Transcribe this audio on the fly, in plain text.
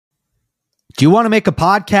Do you want to make a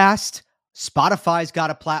podcast? Spotify's got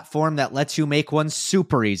a platform that lets you make one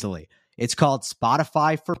super easily. It's called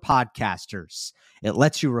Spotify for Podcasters. It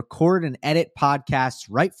lets you record and edit podcasts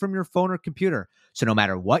right from your phone or computer. So no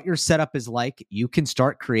matter what your setup is like, you can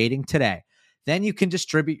start creating today. Then you can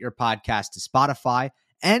distribute your podcast to Spotify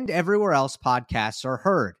and everywhere else podcasts are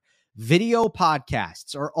heard. Video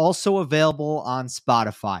podcasts are also available on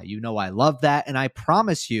Spotify. You know I love that, and I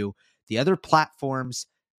promise you the other platforms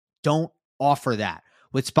don't offer that.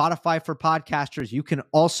 With Spotify for Podcasters, you can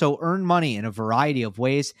also earn money in a variety of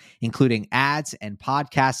ways, including ads and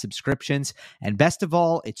podcast subscriptions. And best of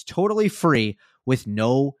all, it's totally free with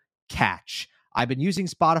no catch. I've been using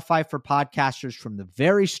Spotify for Podcasters from the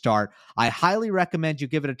very start. I highly recommend you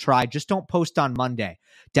give it a try. Just don't post on Monday.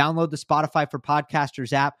 Download the Spotify for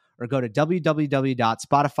Podcasters app or go to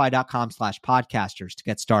www.spotify.com/podcasters to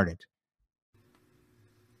get started.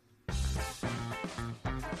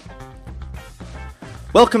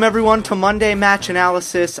 Welcome everyone to Monday Match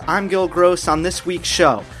Analysis. I'm Gil Gross. On this week's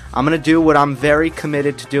show, I'm going to do what I'm very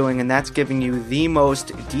committed to doing, and that's giving you the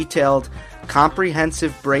most detailed,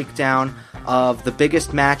 comprehensive breakdown of the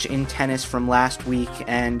biggest match in tennis from last week.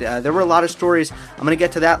 And there were a lot of stories. I'm going to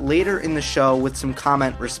get to that later in the show with some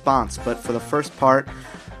comment response. But for the first part,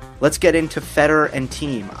 let's get into Federer and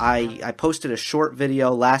Thiem. I posted a short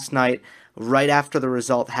video last night right after the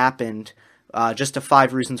result happened, just to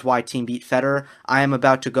 5 reasons why Thiem beat Federer. I am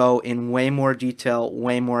about to go in way more detail,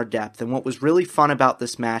 way more depth. And what was really fun about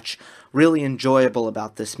this match, really enjoyable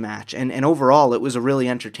about this match, and overall it was a really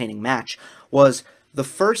entertaining match, was the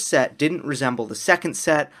first set didn't resemble the second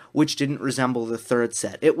set, which didn't resemble the third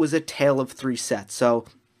set. It was a tale of 3 sets. So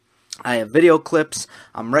I have video clips.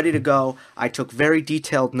 I'm ready to go. I took very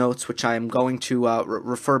detailed notes, which I am going to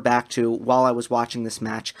refer back to while I was watching this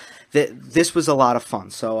match. This was a lot of fun.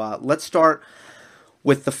 So let's start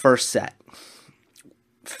with the first set.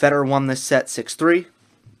 Federer won this set 6-3.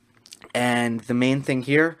 And the main thing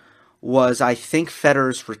here was, I think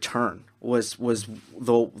Federer's return was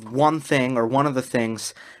the one thing, or one of the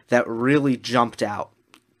things, that really jumped out.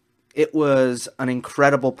 It was an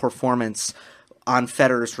incredible performance on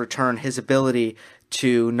Federer's return, his ability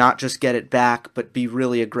to not just get it back, but be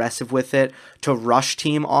really aggressive with it, to rush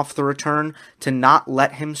Thiem off the return, to not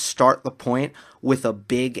let him start the point with a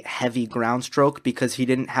big, heavy ground stroke because he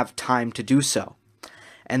didn't have time to do so.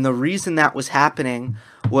 And the reason that was happening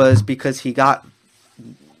was because he got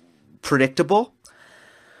predictable,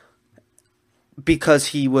 because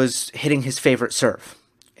he was hitting his favorite serve.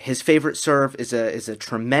 His favorite serve is a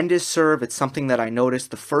tremendous serve. It's something that I noticed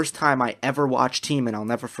the first time I ever watched Thiem, and I'll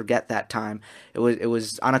never forget that time. It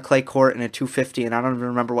was on a clay court in a 250, and I don't even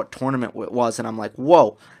remember what tournament it was, and I'm like,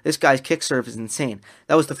 whoa, this guy's kick serve is insane.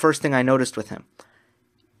 That was the first thing I noticed with him.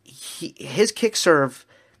 His kick serve,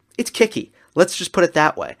 it's kicky. Let's just put it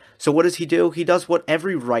that way. So what does he do? He does what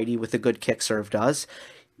every righty with a good kick serve does.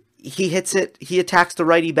 He hits it, he attacks the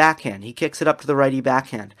righty backhand, he kicks it up to the righty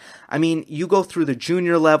backhand. I mean, you go through the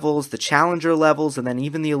junior levels, the challenger levels, and then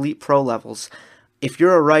even the elite pro levels. If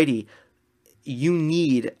you're a righty, you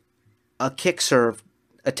need a kick serve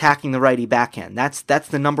attacking the righty backhand. That's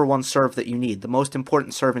the number one serve that you need, the most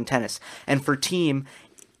important serve in tennis. And for Thiem,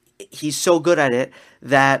 he's so good at it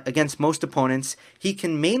that against most opponents, he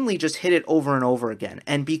can mainly just hit it over and over again.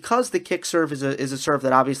 And because the kick serve is a serve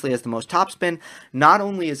that obviously has the most topspin, not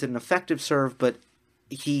only is it an effective serve, but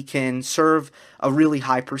he can serve a really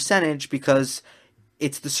high percentage because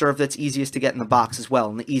it's the serve that's easiest to get in the box as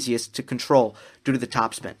well and the easiest to control due to the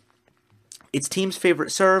topspin. It's Thiem's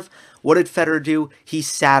favorite serve. What did Federer do? He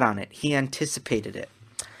sat on it. He anticipated it.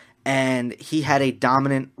 And he had a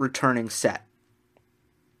dominant returning set.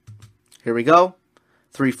 Here we go.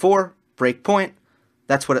 3-4, break point.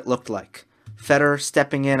 That's what it looked like. Federer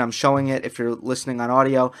stepping in. I'm showing it if you're listening on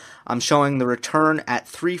audio. I'm showing the return at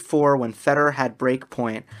 3-4 when Federer had break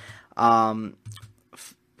point.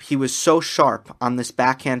 He was so sharp on this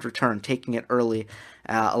backhand return, taking it early.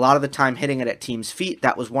 A lot of the time hitting it at Thiem's feet.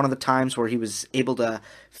 That was one of the times where he was able to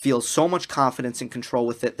feel so much confidence and control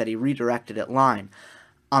with it that he redirected it line.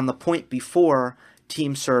 On the point before,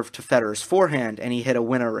 Thiem served to Federer's forehand, and he hit a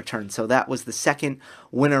winner return. So that was the second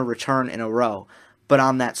winner return in a row. But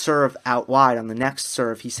on that serve out wide, on the next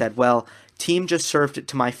serve, he said, well, Thiem just served it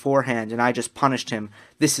to my forehand, and I just punished him.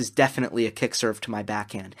 This is definitely a kick serve to my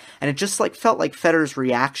backhand. And it just felt like Federer's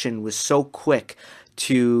reaction was so quick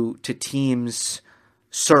to Thiem's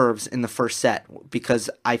serves in the first set, because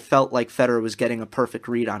I felt like Federer was getting a perfect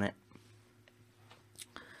read on it.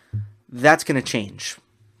 That's going to change,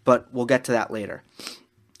 but we'll get to that later.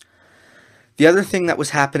 The other thing that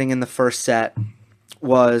was happening in the first set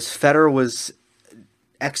was Federer was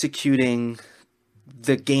executing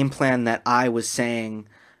the game plan that I was saying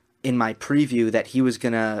in my preview that he was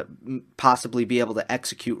going to possibly be able to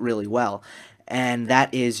execute really well. And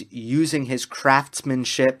that is using his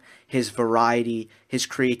craftsmanship, his variety, his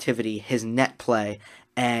creativity, his net play,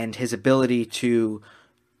 and his ability to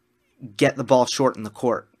get the ball short in the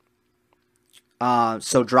court.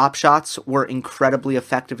 So drop shots were incredibly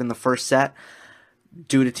effective in the first set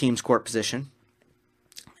due to Thiem's court position.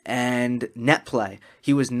 And net play,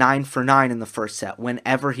 he was 9 for 9 in the first set.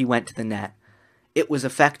 Whenever he went to the net, it was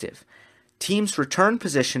effective. Thiem's return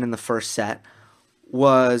position in the first set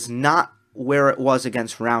was not where it was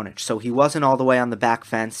against Raonic, so he wasn't all the way on the back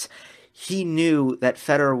fence. He knew that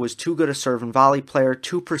Federer was too good a serve and volley player,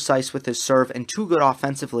 too precise with his serve, and too good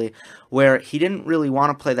offensively, where he didn't really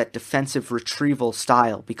want to play that defensive retrieval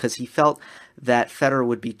style because he felt that Federer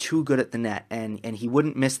would be too good at the net, and he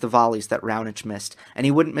wouldn't miss the volleys that Raonic missed, and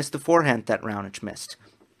he wouldn't miss the forehand that Raonic missed.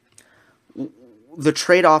 The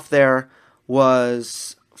trade-off there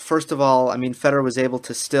was, first of all, Federer was able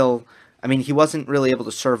to still... he wasn't really able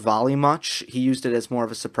to serve volley much. He used it as more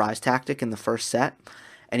of a surprise tactic in the first set,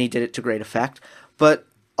 and he did it to great effect. But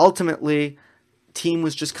ultimately, Thiem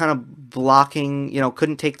was just kind of blocking,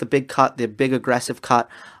 couldn't take the big cut, the big aggressive cut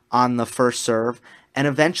on the first serve, and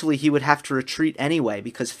eventually he would have to retreat anyway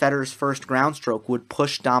because Federer's first ground stroke would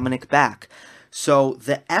push Dominic back. So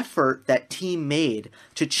the effort that Thiem made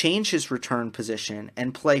to change his return position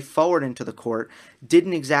and play forward into the court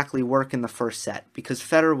didn't exactly work in the first set because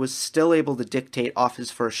Federer was still able to dictate off his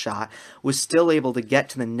first shot, was still able to get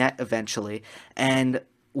to the net eventually, and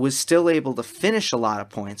was still able to finish a lot of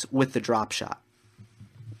points with the drop shot.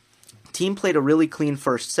 Thiem played a really clean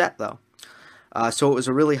first set though, so it was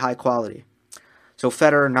a really high quality. So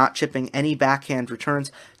Federer not chipping any backhand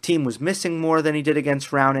returns. Thiem was missing more than he did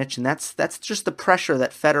against Raonic, and that's just the pressure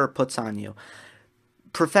that Federer puts on you.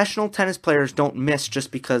 Professional tennis players don't miss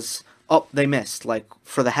just because, they missed, like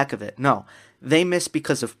for the heck of it. No, they miss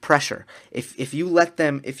because of pressure. If you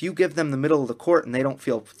give them the middle of the court and they don't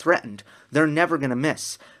feel threatened, they're never going to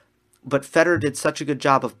miss. But Federer did such a good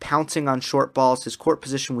job of pouncing on short balls. His court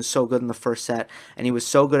position was so good in the first set, and he was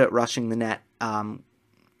so good at rushing the net,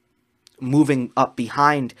 moving up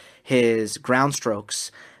behind his ground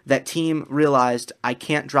strokes, that Thiem realized, I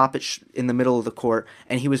can't drop it in the middle of the court,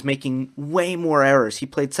 and he was making way more errors. He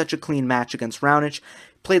played such a clean match against Raonic,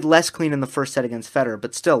 played less clean in the first set against Federer,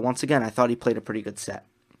 but still, once again, I thought he played a pretty good set.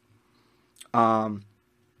 But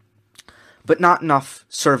not enough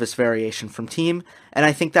service variation from Thiem, and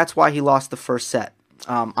I think that's why he lost the first set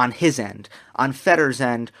on his end. On Federer's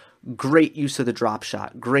end, great use of the drop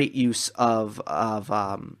shot, great use of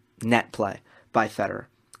net play by Federer,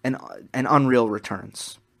 and unreal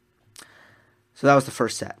returns. So that was the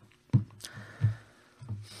first set.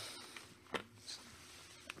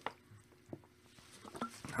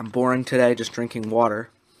 I'm boring today, just drinking water.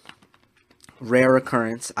 Rare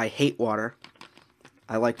occurrence. I hate water.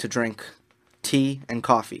 I like to drink tea and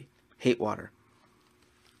coffee. Hate water.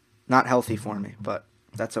 Not healthy for me, but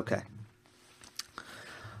that's okay.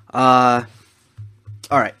 All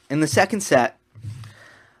right, in the second set,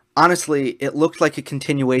 honestly, it looked like a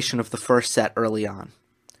continuation of the first set early on.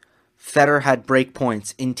 Federer had break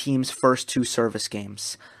points in Thiem's first two service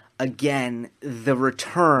games. Again, the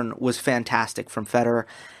return was fantastic from Federer,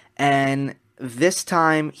 and this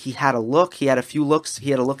time he had a look. He had a few looks. He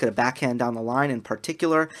had a look at a backhand down the line, in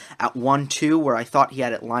particular at 1-2, where I thought he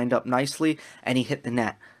had it lined up nicely, and he hit the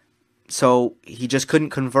net. So he just couldn't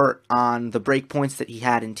convert on the break points that he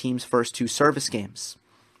had in Thiem's first two service games.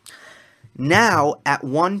 Now, at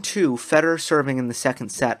 1-2, Federer serving in the second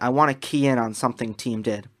set, I want to key in on something Thiem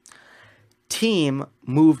did. Thiem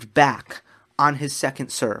moved back on his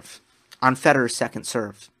second serve, on Federer's second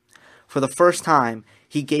serve. For the first time,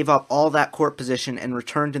 he gave up all that court position and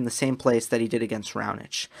returned in the same place that he did against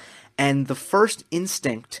Raonic. And the first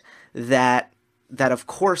instinct that of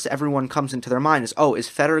course everyone comes into their mind is, is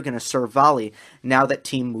Federer going to serve volley now that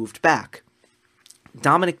Thiem moved back?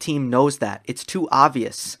 Dominic Thiem knows that. It's too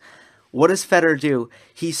obvious. What does Federer do?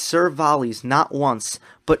 He serve volleys not once,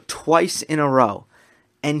 but twice in a row.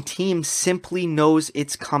 And Thiem simply knows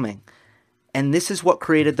it's coming. And this is what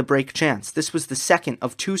created the break chance. This was the second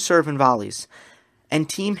of two serve and volleys. And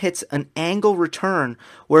Thiem hits an angle return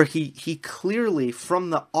where he clearly, from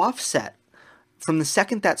the offset, from the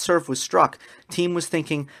second that serve was struck, Thiem was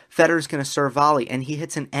thinking Federer's going to serve volley, and he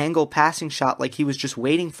hits an angle passing shot like he was just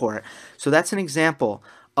waiting for it. So that's an example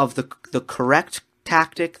of the correct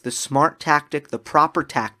tactic, the smart tactic, the proper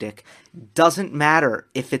tactic. Doesn't matter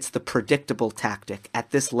if it's the predictable tactic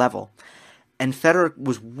at this level. And Federer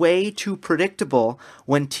was way too predictable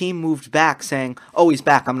when Thiem moved back saying, oh, he's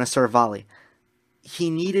back, I'm going to serve volley.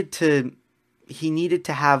 He needed to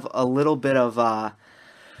have a little bit of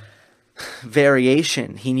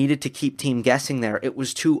variation. He needed to keep Thiem guessing there. It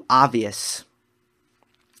was too obvious.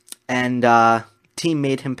 And Thiem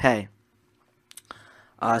made him pay.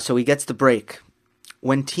 So he gets the break.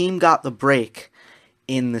 When Thiem got the break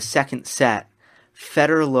in the second set,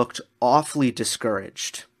 Federer looked awfully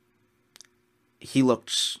discouraged. He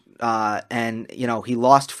looked, he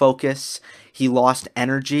lost focus, he lost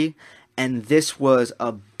energy, and this was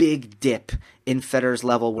a big dip in Federer's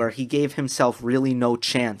level where he gave himself really no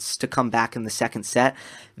chance to come back in the second set.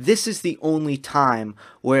 This is the only time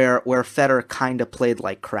where Federer kind of played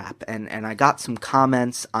like crap, and I got some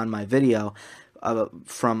comments on my video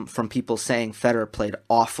from people saying Federer played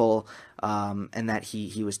awful, and that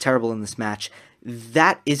he was terrible in this match.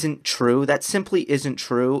 That isn't true. That simply isn't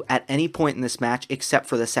true at any point in this match except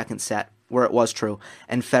for the second set where it was true,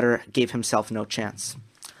 and Federer gave himself no chance.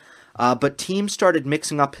 But Thiem started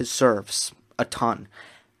mixing up his serves a ton,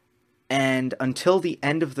 and until the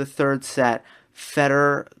end of the third set,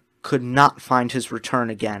 Federer could not find his return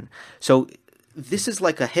again. So this is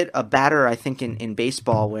like a batter, I think, in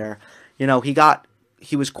baseball where,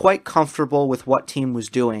 he was quite comfortable with what Thiem was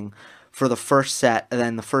doing for the first set and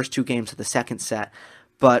then the first two games of the second set.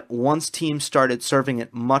 But once Thiem started serving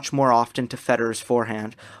it much more often to Federer's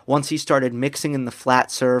forehand, once he started mixing in the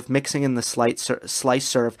flat serve, mixing in the slice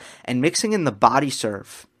serve, and mixing in the body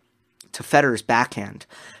serve to Federer's backhand,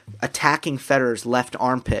 attacking Federer's left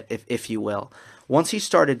armpit, if you will, once he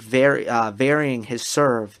started varying his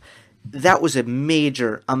serve, that was a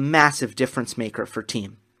massive difference maker for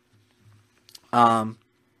Thiem.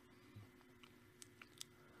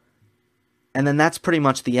 And then that's pretty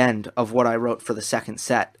much the end of what I wrote for the second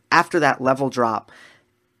set. After that level drop,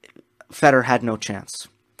 Federer had no chance.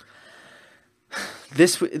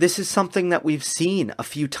 This is something that we've seen a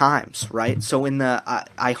few times, right? So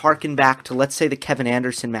I hearken back to, let's say, the Kevin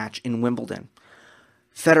Anderson match in Wimbledon.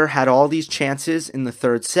 Federer had all these chances in the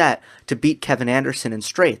third set to beat Kevin Anderson in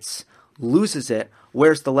straights. Loses it.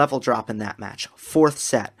 Where's the level drop in that match? Fourth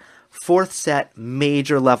set,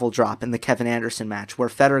 major level drop in the Kevin Anderson match where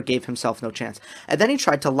Federer gave himself no chance. And then he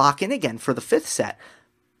tried to lock in again for the fifth set,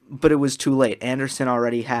 but it was too late. Anderson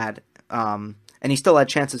already had, and he still had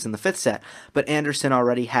chances in the fifth set, but Anderson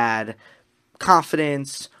already had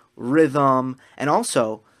confidence, rhythm, and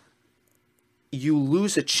also you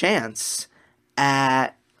lose a chance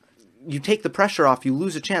you take the pressure off, you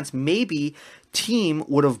lose a chance. Maybe Thiem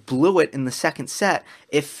would have blew it in the second set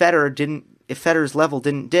if Federer's level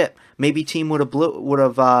didn't dip. Maybe Thiem would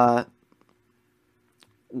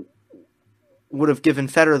have given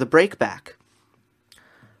Federer the break back.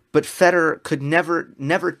 But Federer could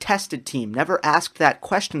never tested Thiem, never asked that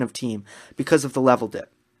question of Thiem because of the level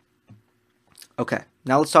dip. Okay,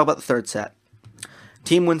 now let's talk about the third set.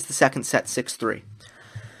 Thiem wins the second set 6-3.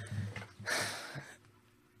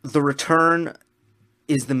 The return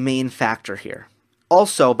is the main factor here.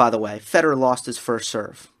 Also, by the way, Federer lost his first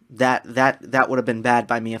serve. That would have been bad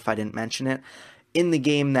by me if I didn't mention it. In the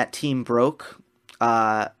game that Thiem broke,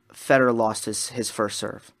 Federer lost his first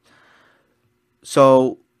serve.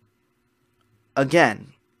 So,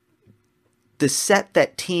 again, the set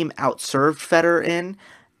that Thiem outserved Federer in,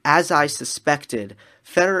 as I suspected,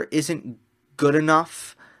 Federer isn't good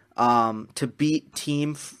enough to beat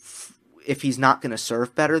Thiem if he's not going to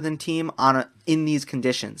serve better than Thiem in these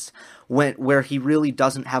conditions, where he really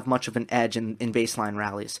doesn't have much of an edge in baseline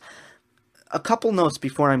rallies. A couple notes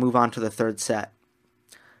before I move on to the third set.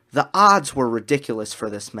 The odds were ridiculous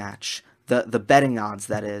for this match. The betting odds,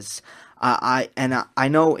 that is. I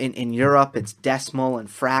know in Europe it's decimal and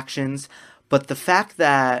fractions, but the fact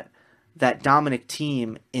that Dominic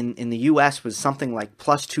Thiem in the U.S. was something like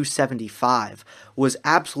plus 275 was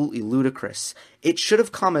absolutely ludicrous. It should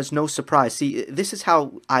have come as no surprise. See, this is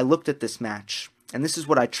how I looked at this match, and this is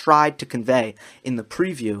what I tried to convey in the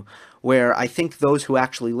preview, where I think those who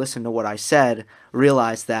actually listened to what I said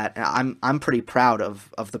realized that I'm pretty proud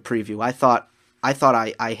of the preview. I thought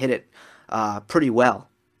I hit it pretty well.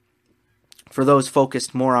 For those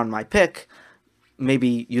focused more on my pick,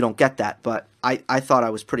 maybe you don't get that, but I thought I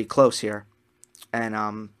was pretty close here, and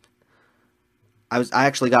I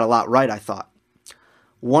actually got a lot right, I thought.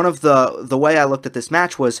 One of the way I looked at this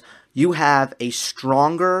match was you have a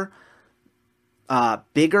stronger,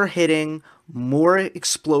 bigger hitting, more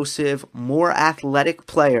explosive, more athletic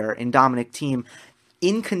player in Dominic Thiem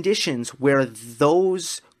in conditions where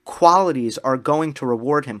those qualities are going to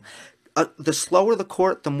reward him. The slower the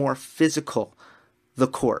court, the more physical the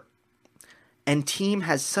court. and Thiem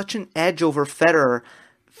has such an edge over Federer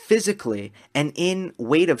physically and in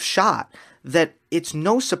weight of shot that it's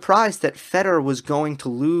no surprise that Federer was going to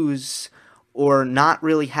lose or not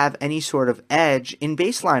really have any sort of edge in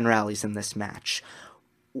baseline rallies in this match.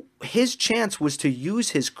 His chance was to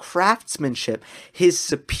use his craftsmanship, his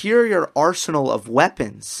superior arsenal of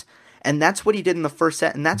weapons, and that's what he did in the first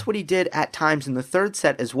set, and that's what he did at times in the third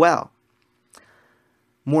set as well.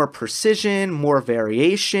 More precision, more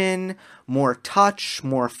variation, more touch,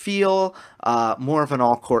 more feel, more of an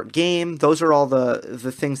all-court game. Those are all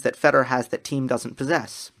the things that Federer has that Thiem doesn't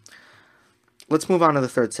possess. Let's move on to the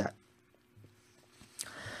third set.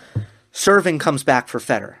 Serving comes back for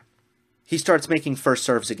Federer. He starts making first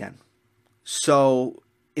serves again. So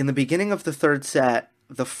in the beginning of the third set,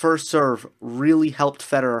 the first serve really helped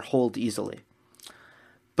Federer hold easily.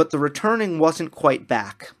 But the returning wasn't quite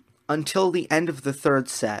back. Until the end of the third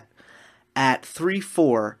set, at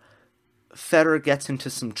 3-4, Federer gets into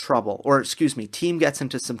some trouble. Thiem gets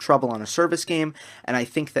into some trouble on a service game, and I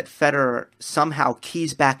think that Federer somehow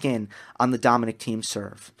keys back in on the Dominic Thiem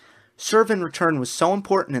serve. Serve and return was so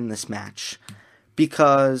important in this match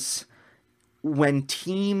because when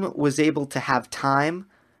Thiem was able to have time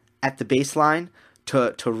at the baseline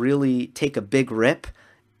to really take a big rip,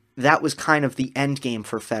 that was kind of the end game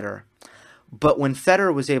for Federer. But when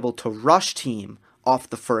Federer was able to rush Thiem off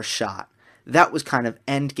the first shot, that was kind of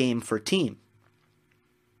end game for Thiem.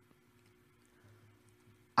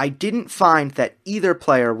 I didn't find that either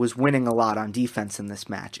player was winning a lot on defense in this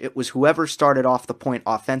match. It was whoever started off the point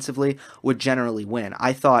offensively would generally win.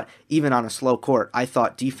 I thought, even on a slow court, I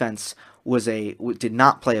thought defense did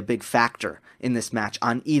not play a big factor in this match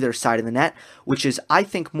on either side of the net, which is, I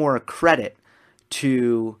think, more a credit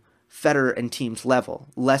to Federer and Thiem's level,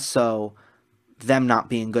 less so them not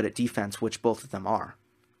being good at defense, which both of them are.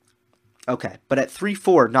 Okay, but at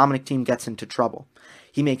 3-4, Dominic Thiem gets into trouble.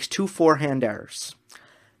 He makes 2 forehand errors.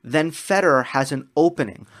 Then Federer has an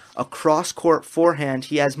opening, a cross-court forehand.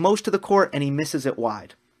 He has most of the court, and he misses it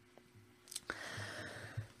wide.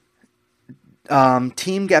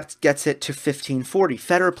 Thiem gets it to 15-40.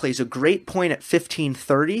 Federer plays a great point at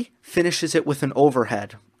 15-30, finishes it with an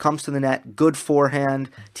overhead. Comes to the net, good forehand.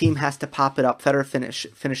 Thiem has to pop it up. Federer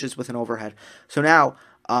finishes with an overhead. So now,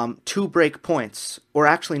 2 break points, or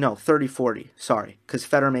actually no, 30-40, sorry, because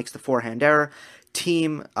Federer makes the forehand error.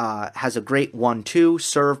 Thiem has a great 1-2,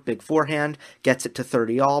 serve, big forehand, gets it to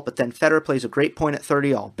 30-all, but then Federer plays a great point at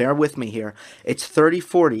 30-all. Bear with me here. It's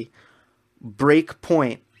 30-40, break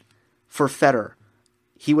point for Federer.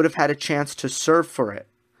 He would have had a chance to serve for it.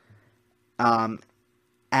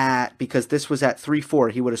 Because this was at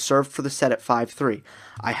 3-4, he would have served for the set at 5-3.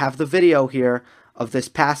 I have the video here of this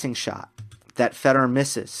passing shot that Federer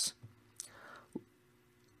misses.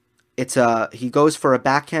 He goes for a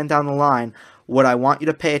backhand down the line. What I want you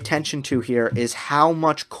to pay attention to here is how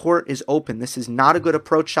much court is open. This is not a good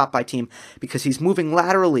approach shot by Thiem because he's moving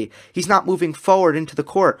laterally. He's not moving forward into the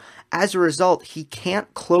court. As a result, he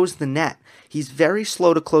can't close the net. He's very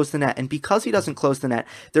slow to close the net. And because he doesn't close the net,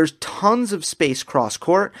 there's tons of space cross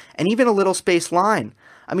court and even a little space line.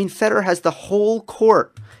 I mean, Federer has the whole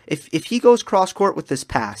court. If he goes cross court with this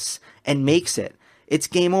pass and makes it, it's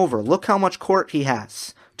game over. Look how much court he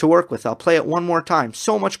has to work with. I'll play it one more time.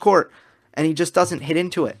 So much court. And he just doesn't hit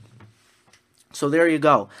into it. So there you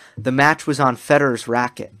go. The match was on Federer's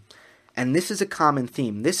racket. And this is a common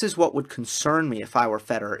theme. This is what would concern me if I were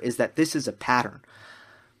Federer, is that this is a pattern.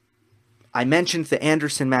 I mentioned the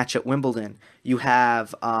Anderson match at Wimbledon. You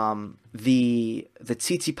have the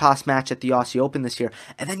Tsitsipas match at the Aussie Open this year.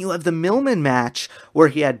 And then you have the Millman match where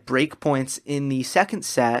he had break points in the second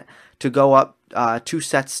set to go up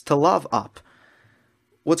 2-0 up.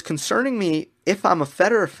 What's concerning me, if I'm a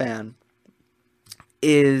Federer fan,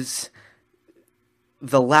 is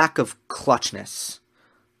the lack of clutchness.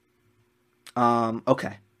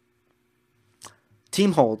 Okay.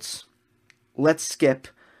 Thiem holds. Let's skip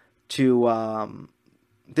to...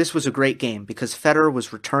 this was a great game because Federer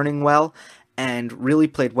was returning well and really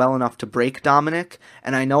played well enough to break Dominic.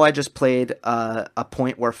 And I know I just played a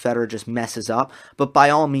point where Federer just messes up, but by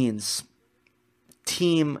all means,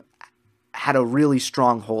 Thiem had a really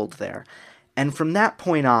strong hold there. And from that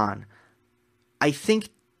point on, I think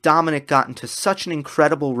Dominic got into such an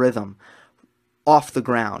incredible rhythm off the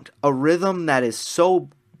ground. A rhythm that is so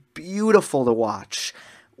beautiful to watch.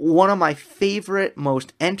 One of my favorite,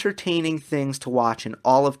 most entertaining things to watch in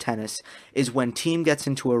all of tennis is when Thiem gets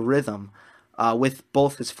into a rhythm with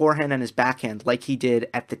both his forehand and his backhand, like he did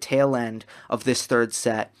at the tail end of this third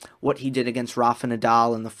set, what he did against Rafa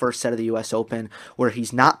Nadal in the first set of the U.S. Open, where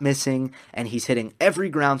he's not missing and he's hitting every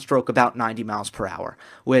ground stroke about 90 miles per hour,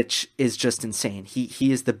 which is just insane.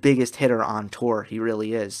 He is the biggest hitter on tour. He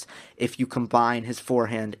really is. If you combine his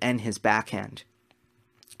forehand and his backhand,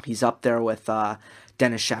 he's up there with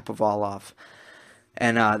Denis Shapovalov.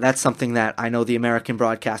 And that's something that I know the American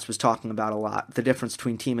broadcast was talking about a lot, the difference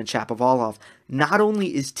between Thiem and Shapovalov. Not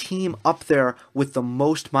only is Thiem up there with the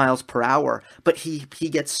most miles per hour, but he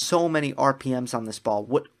gets so many RPMs on this ball.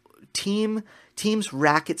 What Thiem's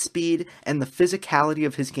racket speed and the physicality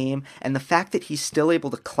of his game and the fact that he's still able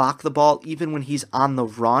to clock the ball even when he's on the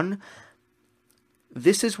run,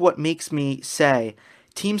 this is what makes me say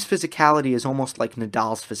Thiem's physicality is almost like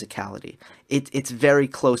Nadal's physicality. It's very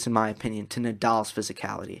close, in my opinion, to Nadal's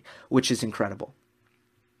physicality, which is incredible.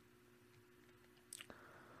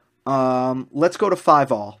 Let's go to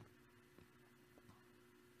 5-all.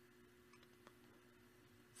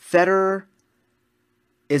 Federer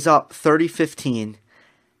is up 30-15,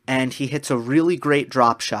 and he hits a really great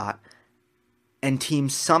drop shot, and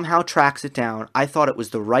Thiem somehow tracks it down. I thought it was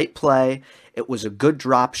the right play. It was a good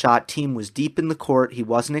drop shot. Thiem was deep in the court. He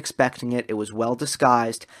wasn't expecting it. It was well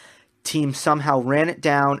disguised. Thiem somehow ran it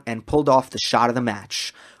down and pulled off the shot of the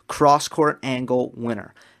match. Cross-court angle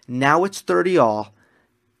winner. Now it's 30-all.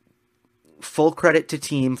 Full credit to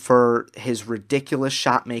Thiem for his ridiculous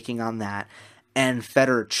shot making on that. And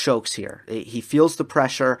Federer chokes here. He feels the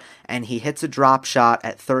pressure, and he hits a drop shot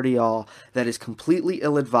at 30-all that is completely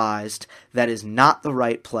ill-advised, that is not the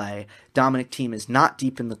right play. Dominic Thiem is not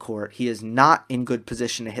deep in the court. He is not in good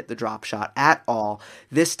position to hit the drop shot at all.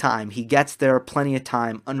 This time, he gets there, plenty of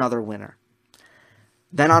time, another winner.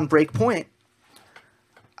 Then on break point,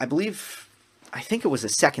 I think it was a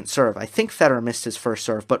second serve. I think Federer missed his first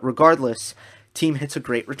serve, but regardless, Thiem hits a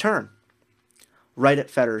great return. Right at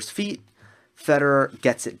Federer's feet. Federer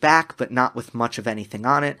gets it back, but not with much of anything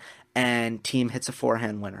on it, and Thiem hits a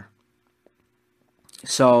forehand winner.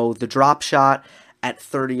 So the drop shot at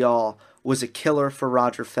 30-all was a killer for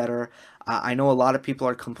Roger Federer. I know a lot of people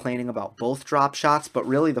are complaining about both drop shots, but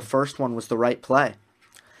really the first one was the right play.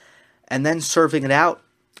 And then serving it out,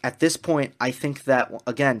 at this point, I think that,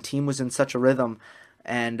 again, Thiem was in such a rhythm,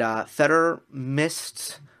 and Federer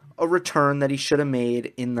missed a return that he should have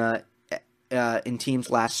made in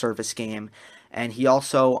Thiem's last service game. And he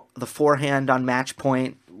also, the forehand on match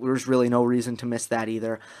point, there's really no reason to miss that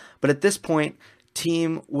either. But at this point,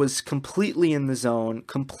 Thiem was completely in the zone,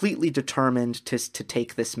 completely determined to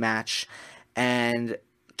take this match, and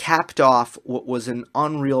capped off what was an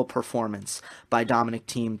unreal performance by Dominic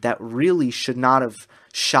Thiem that really should not have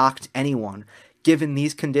shocked anyone, given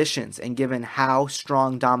these conditions and given how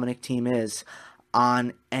strong Dominic Thiem is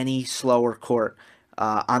on any slower court.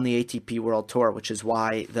 On the ATP World Tour, which is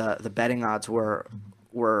why the betting odds were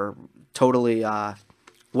totally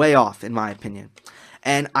way off, in my opinion.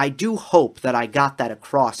 And I do hope that I got that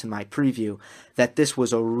across in my preview, that this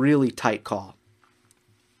was a really tight call.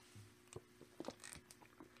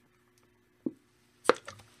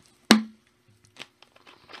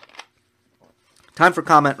 Time for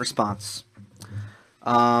comment response.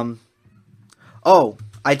 I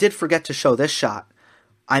did forget to show this shot.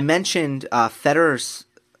 I mentioned Federer's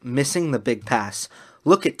missing the big pass.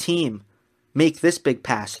 Look at Thiem make this big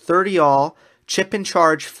pass. 30-all, chip and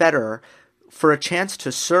charge Federer for a chance to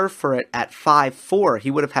serve for it at 5-4. He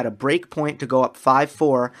would have had a break point to go up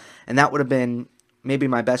 5-4, and that would have been maybe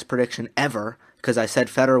my best prediction ever, because I said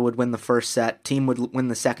Federer would win the first set, Thiem would win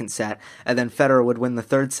the second set, and then Federer would win the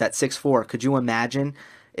third set 6-4. Could you imagine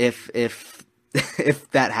if if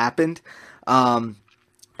that happened?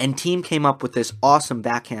 And Thiem came up with this awesome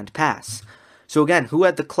backhand pass. So again, who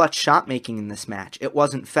had the clutch shot making in this match? It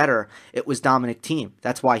wasn't Federer. It was Dominic Thiem.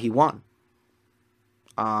 That's why he won.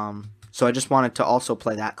 So I just wanted to also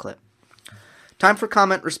play that clip. Time for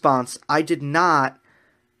comment response. I did not.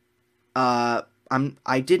 I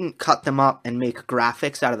didn't cut them up and make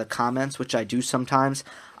graphics out of the comments, which I do sometimes.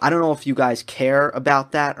 I don't know if you guys care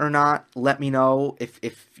about that or not. Let me know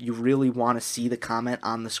if you really want to see the comment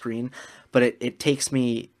on the screen. But it takes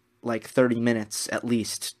me like 30 minutes at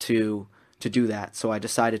least to do that. So I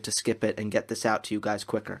decided to skip it and get this out to you guys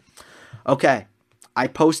quicker. Okay, I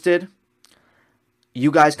posted.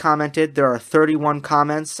 You guys commented. There are 31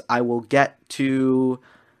 comments. I will get to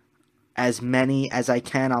as many as I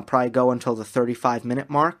can. I'll probably go until the 35-minute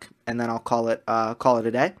mark, and then I'll call it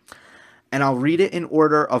a day. And I'll read it in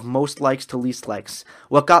order of most likes to least likes.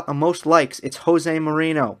 What got the most likes? It's Jose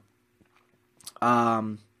Moreno.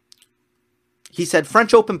 He said,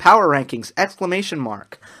 French Open power rankings, !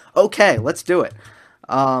 Okay, let's do it.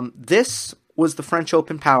 This was the French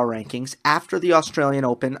Open power rankings after the Australian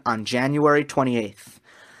Open on January 28th.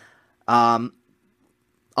 A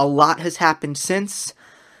lot has happened since.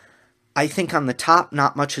 I think on the top,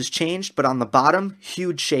 not much has changed, but on the bottom,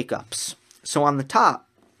 huge shakeups. So on the top,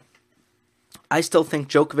 I still think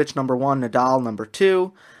Djokovic number 1, Nadal number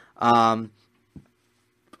 2.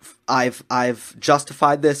 I've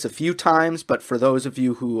justified this a few times, but for those of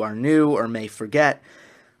you who are new or may forget,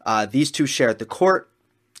 these two shared the court,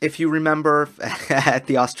 if you remember, at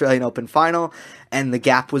the Australian Open final, and the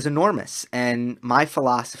gap was enormous. And my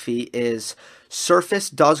philosophy is surface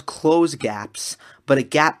does close gaps, but a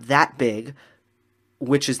gap that big,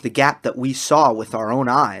 which is the gap that we saw with our own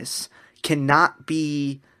eyes, cannot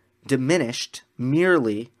be diminished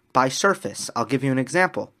merely by surface. I'll give you an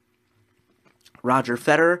example. Roger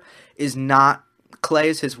Federer is not, clay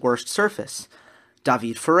is his worst surface.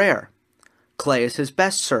 David Ferrer, clay is his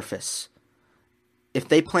best surface. If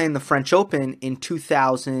they play in the French Open in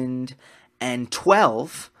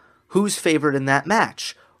 2012, who's favored in that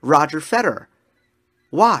match? Roger Federer.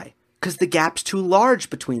 Why? Because the gap's too large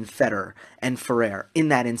between Federer and Ferrer in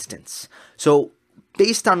that instance. So,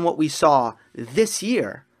 based on what we saw this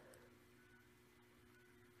year,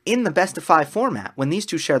 in the best-of-5 format, when these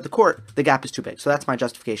two shared the court, the gap is too big. So that's my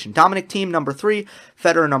justification. Dominic Thiem, number 3.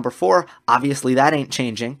 Federer, number 4. Obviously, that ain't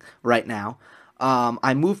changing right now.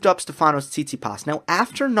 I moved up Stefanos Tsitsipas. Now,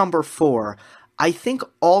 after number 4, I think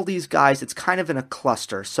all these guys, it's kind of in a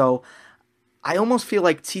cluster. So I almost feel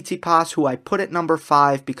like Tsitsipas, who I put at number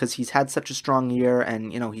 5 because he's had such a strong year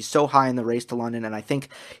and, he's so high in the race to London, and I think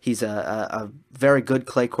he's a very good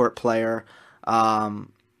clay court player.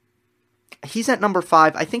 He's at number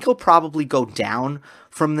 5. I think he'll probably go down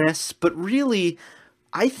from this, but really,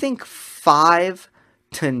 I think 5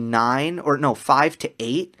 to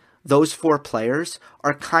 8, those 4 players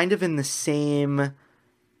are kind of in the same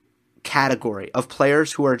category of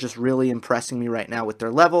players who are just really impressing me right now with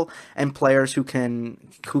their level and players who can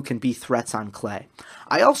be threats on clay.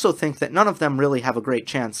 I also think that none of them really have a great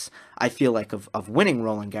chance, I feel like, of winning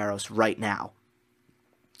Roland Garros right now.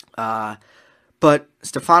 But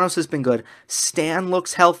Stefanos has been good. Stan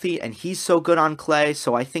looks healthy, and he's so good on clay,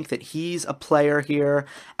 so I think that he's a player here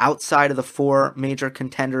outside of the 4 major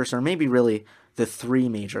contenders, or maybe really the 3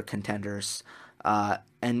 major contenders.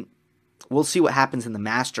 And we'll see what happens in the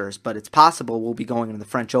Masters, but it's possible we'll be going into the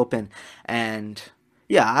French Open. And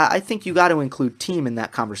yeah, I think you got to include Thiem in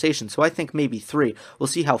that conversation, so I think maybe 3. We'll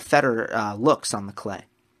see how Federer looks on the clay.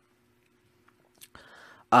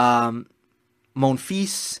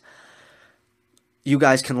 Monfils, you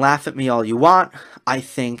guys can laugh at me all you want. I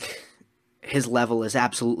think his level is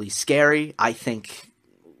absolutely scary. I think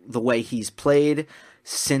the way he's played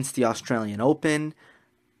since the Australian Open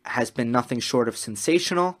has been nothing short of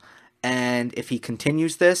sensational. And if he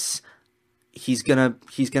continues this, he's gonna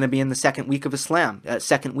be in the second weekend of a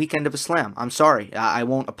slam. I'm sorry. I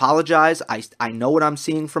won't apologize. I know what I'm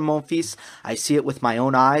seeing from Monfils. I see it with my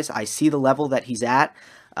own eyes. I see the level that he's at.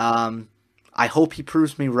 I hope he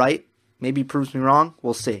proves me right. Maybe he proves me wrong.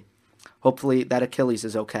 We'll see. Hopefully that Achilles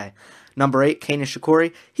is okay. Number 8, Kei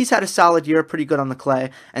Nishikori. He's had a solid year, pretty good on the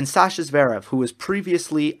clay. And Sasha Zverev, who was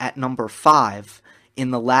previously at number 5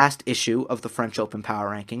 in the last issue of the French Open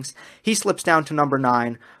Power Rankings, he slips down to number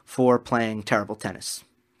 9 for playing terrible tennis.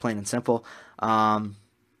 Plain and simple. We'll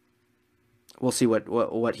see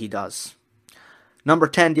what he does. Number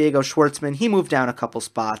 10, Diego Schwartzman. He moved down a couple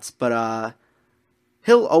spots, but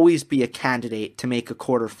he'll always be a candidate to make a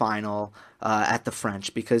quarterfinal at the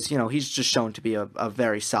French because, he's just shown to be a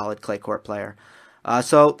very solid clay court player.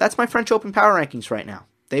 So that's my French Open Power Rankings right now.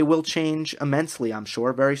 They will change immensely, I'm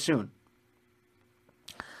sure, very soon.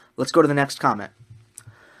 Let's go to the next comment.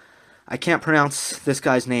 I can't pronounce this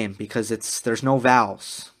guy's name because there's no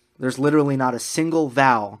vowels. There's literally not a single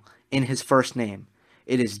vowel in his first name.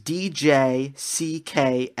 It is DJCKSN.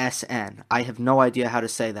 I have no idea how to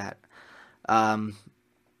say that.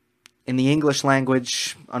 In the English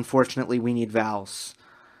language, unfortunately, we need vowels.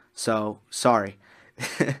 So, sorry.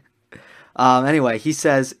 Anyway, he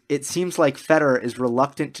says, it seems like Federer is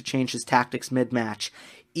reluctant to change his tactics mid-match,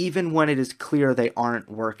 even when it is clear they aren't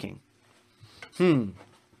working.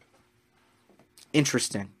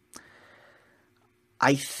 Interesting.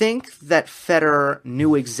 I think that Federer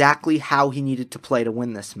knew exactly how he needed to play to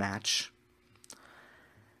win this match.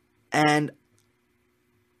 And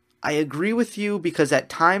I agree with you because at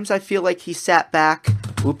times I feel like he sat back.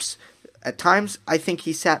 At times I think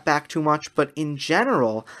he sat back too much, but in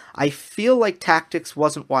general, I feel like tactics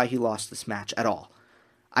wasn't why he lost this match at all.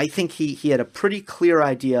 I think he had a pretty clear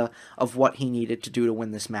idea of what he needed to do to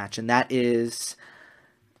win this match, and that is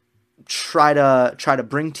try to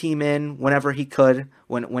bring Thiem in whenever he could,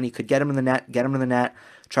 when he could get him in the net,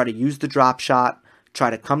 try to use the drop shot, try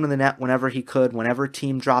to come to the net whenever he could, whenever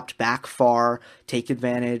Thiem dropped back far, take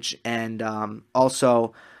advantage, and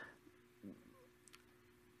also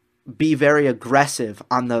be very aggressive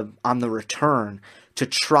on the return to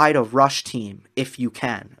try to rush Thiem if you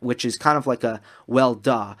can, which is kind of like a well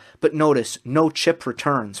duh. But notice, no chip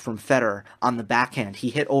returns from Federer on the backhand. He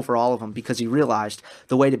hit over all of them because he realized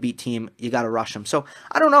the way to beat Thiem, you got to rush him. So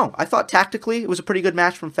I don't know. I thought tactically it was a pretty good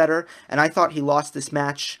match from Federer, and I thought he lost this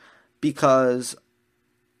match because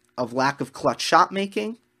of lack of clutch shot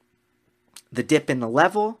making, the dip in the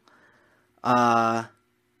level, and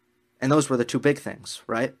those were the two big things,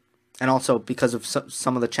 right? And also because of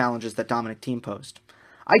some of the challenges that Dominic Thiem posed.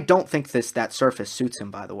 I don't think that surface suits him,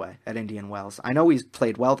 by the way, at Indian Wells. I know he's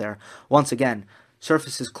played well there. Once again,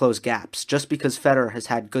 surfaces close gaps. Just because Federer has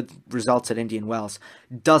had good results at Indian Wells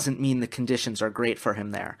doesn't mean the conditions are great for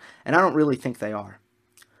him there. And I don't really think they are.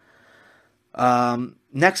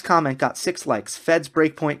 Next comment got 6 likes. Fed's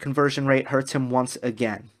breakpoint conversion rate hurts him once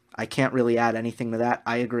again. I can't really add anything to that.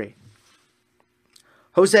 I agree.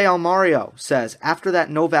 Jose Almario says, after that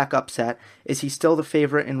Novak upset, is he still the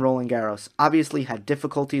favorite in Roland Garros? Obviously had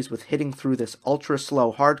difficulties with hitting through this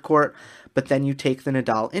ultra-slow hard court, but then you take the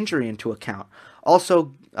Nadal injury into account.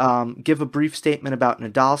 Also, give a brief statement about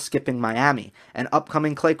Nadal skipping Miami and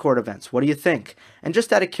upcoming clay court events. What do you think? And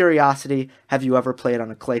just out of curiosity, have you ever played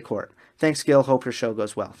on a clay court? Thanks, Gil. Hope your show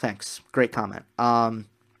goes well. Thanks. Great comment.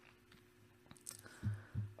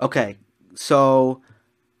 Okay, so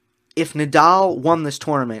if Nadal won this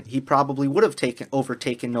tournament, he probably would have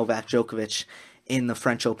overtaken Novak Djokovic in the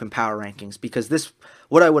French Open power rankings, because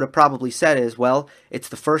what I would have probably said is, well, it's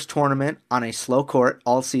the first tournament on a slow court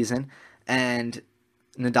all season, and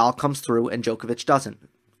Nadal comes through and Djokovic doesn't.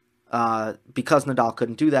 Because Nadal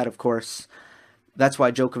couldn't do that, of course, that's why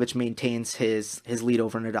Djokovic maintains his lead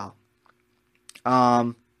over Nadal.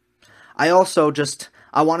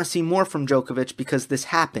 I want to see more from Djokovic because this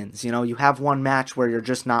happens. You know, you have one match where you're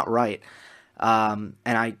just not right. And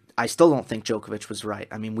I still don't think Djokovic was right.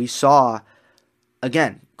 I mean, we saw,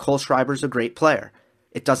 again, Kohlschreiber's a great player.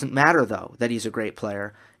 It doesn't matter, though, that he's a great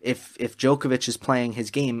player. If Djokovic is playing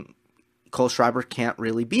his game, Kohlschreiber can't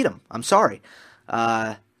really beat him. I'm sorry.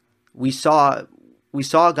 We saw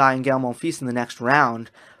a guy in Gael Monfils in the next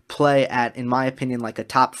round play at, in my opinion, like a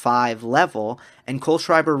top 5 level, and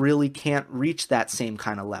Kohlschreiber really can't reach that same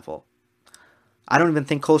kind of level. I don't even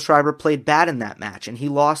think Kohlschreiber played bad in that match, and he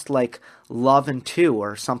lost like love in 2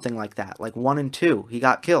 or something like that, like 1 and 2. He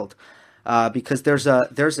got killed because there's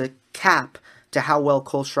a cap to how well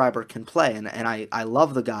Kohlschreiber can play, and I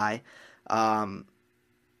love the guy.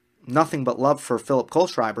 Nothing but love for Philip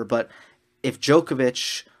Kohlschreiber, but if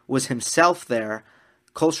Djokovic was himself there,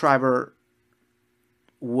 Kohlschreiber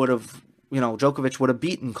Djokovic would have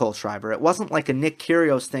beaten Kohlschreiber. It wasn't like a Nick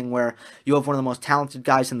Kyrgios thing where you have one of the most talented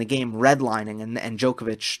guys in the game redlining and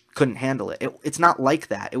Djokovic couldn't handle it. It's not like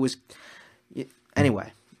that. It was...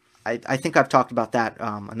 Anyway, I think I've talked about that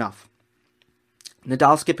enough.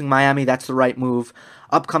 Nadal skipping Miami, that's the right move.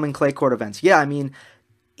 Upcoming clay court events. Yeah, I mean,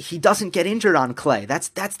 he doesn't get injured on clay. That's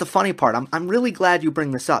the funny part. I'm really glad you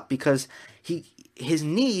bring this up because his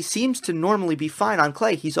knee seems to normally be fine on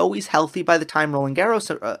clay. He's always healthy by the time Roland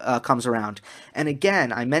Garros comes around. And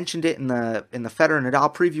again, I mentioned it in the Federer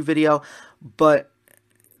Nadal preview video, but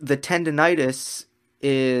the tendonitis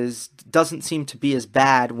doesn't seem to be as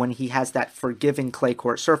bad when he has that forgiving clay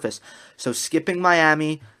court surface. So skipping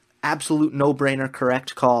Miami, absolute no-brainer,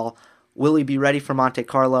 correct call. Will he be ready for Monte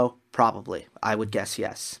Carlo? Probably. I would guess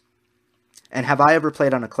yes. And have I ever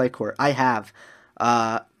played on a clay court? I have.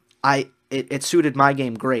 It suited my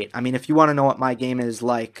game great. I mean, if you want to know what my game is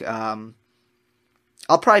like, I'll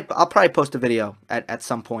probably post a video at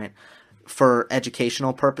some point for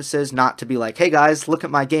educational purposes, not to be like, hey guys, look at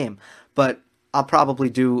my game. But I'll probably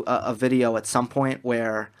do a video at some point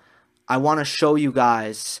where I want to show you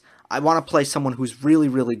guys, I want to play someone who's really,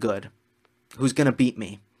 really good, who's going to beat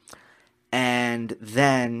me. And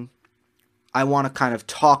then I want to kind of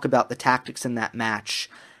talk about the tactics in that match.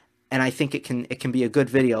 And I think it can be a good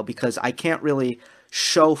video because I can't really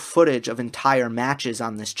show footage of entire matches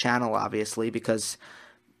on this channel, obviously, because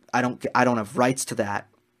I don't have rights to that,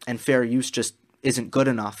 and fair use just isn't good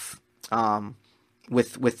enough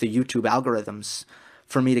with the YouTube algorithms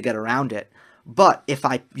for me to get around it. But if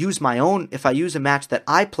I use a match that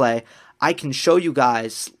I play, I can show you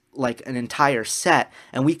guys like an entire set,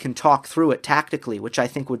 and we can talk through it tactically, which I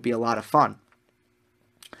think would be a lot of fun.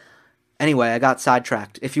 Anyway, I got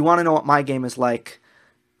sidetracked. If you want to know what my game is like,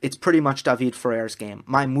 it's pretty much David Ferrer's game.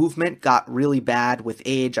 My movement got really bad with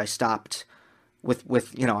age. I stopped with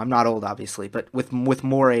I'm not old obviously, but with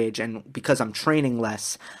more age, and because I'm training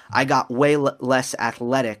less, I got way less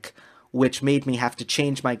athletic, which made me have to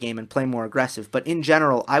change my game and play more aggressive. But in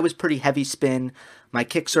general, I was pretty heavy spin. My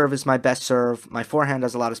kick serve is my best serve. My forehand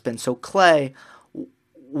has a lot of spin. So clay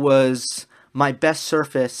was my best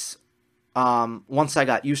surface once I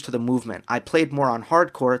got used to the movement. I played more on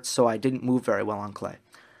hard courts, so I didn't move very well on clay.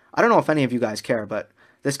 I don't know if any of you guys care, but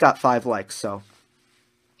this got 5 likes, so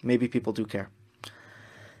maybe people do care.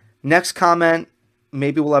 Next comment,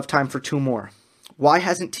 maybe we'll have time for 2 more. Why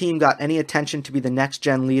hasn't Thiem got any attention to be the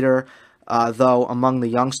next-gen leader, though, among the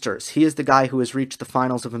youngsters? He is the guy who has reached the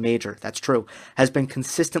finals of a major. That's true. Has been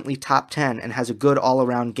consistently top 10 and has a good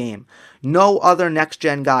all-around game. No other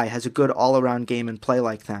next-gen guy has a good all-around game and play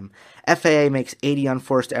like them. FAA makes 80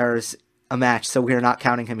 unforced errors a match, so we are not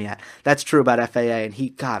counting him yet. That's true about FAA,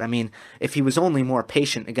 and if he was only more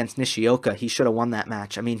patient against Nishioka, he should have won that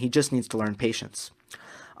match. He just needs to learn patience.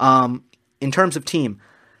 In terms of Thiem,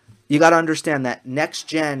 you got to understand that Next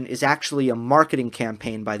Gen is actually a marketing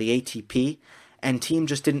campaign by the ATP, and Thiem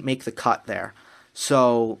just didn't make the cut there.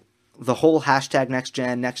 So the whole hashtag Next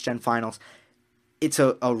Gen Finals, it's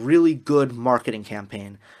a really good marketing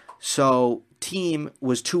campaign. So Thiem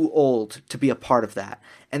was too old to be a part of that,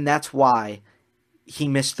 and that's why he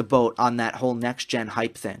missed the boat on that whole Next Gen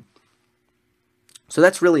hype thing. So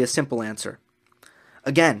that's really a simple answer.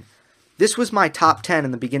 Again, this was my top 10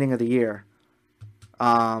 in the beginning of the year.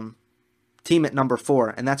 Thiem at number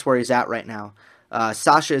 4, and that's where he's at right now.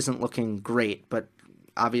 Sasha isn't looking great, but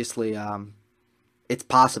obviously it's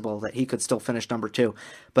possible that he could still finish number 2.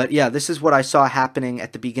 But yeah, this is what I saw happening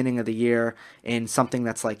at the beginning of the year in something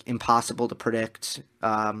that's like impossible to predict,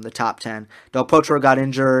 the top 10. Del Potro got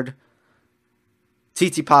injured.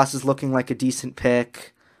 Tsitsipas is looking like a decent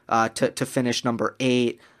pick to finish number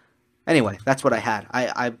 8. Anyway, that's what I had.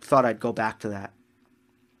 I thought I'd go back to that.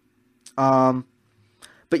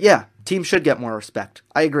 But yeah, Thiem should get more respect.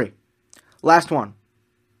 I agree. Last one.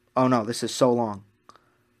 Oh no, this is so long.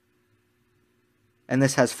 And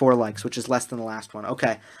this has 4 likes, which is less than the last one.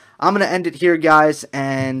 Okay, I'm going to end it here, guys,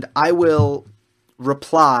 and I will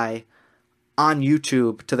reply on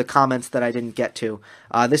YouTube to the comments that I didn't get to.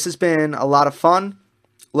 This has been a lot of fun.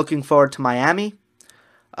 Looking forward to Miami.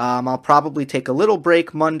 I'll probably take a little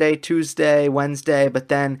break Monday, Tuesday, Wednesday, but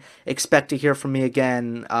then expect to hear from me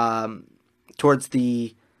again towards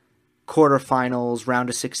the quarterfinals, round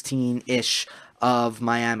of 16-ish of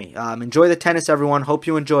Miami. Enjoy the tennis, everyone. Hope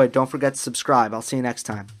you enjoyed. Don't forget to subscribe. I'll see you next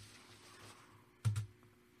time.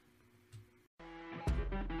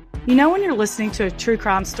 You know when you're listening to a true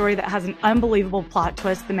crime story that has an unbelievable plot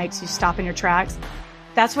twist that makes you stop in your tracks?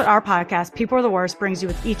 That's what our podcast, People Are the Worst, brings you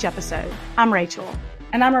with each episode. I'm Rachel.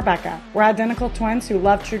 And I'm Rebecca. We're identical twins who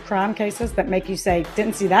love true crime cases that make you say,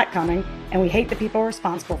 didn't see that coming, and we hate the people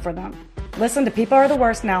responsible for them. Listen to People Are the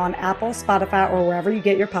Worst now on Apple, Spotify, or wherever you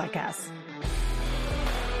get your podcasts.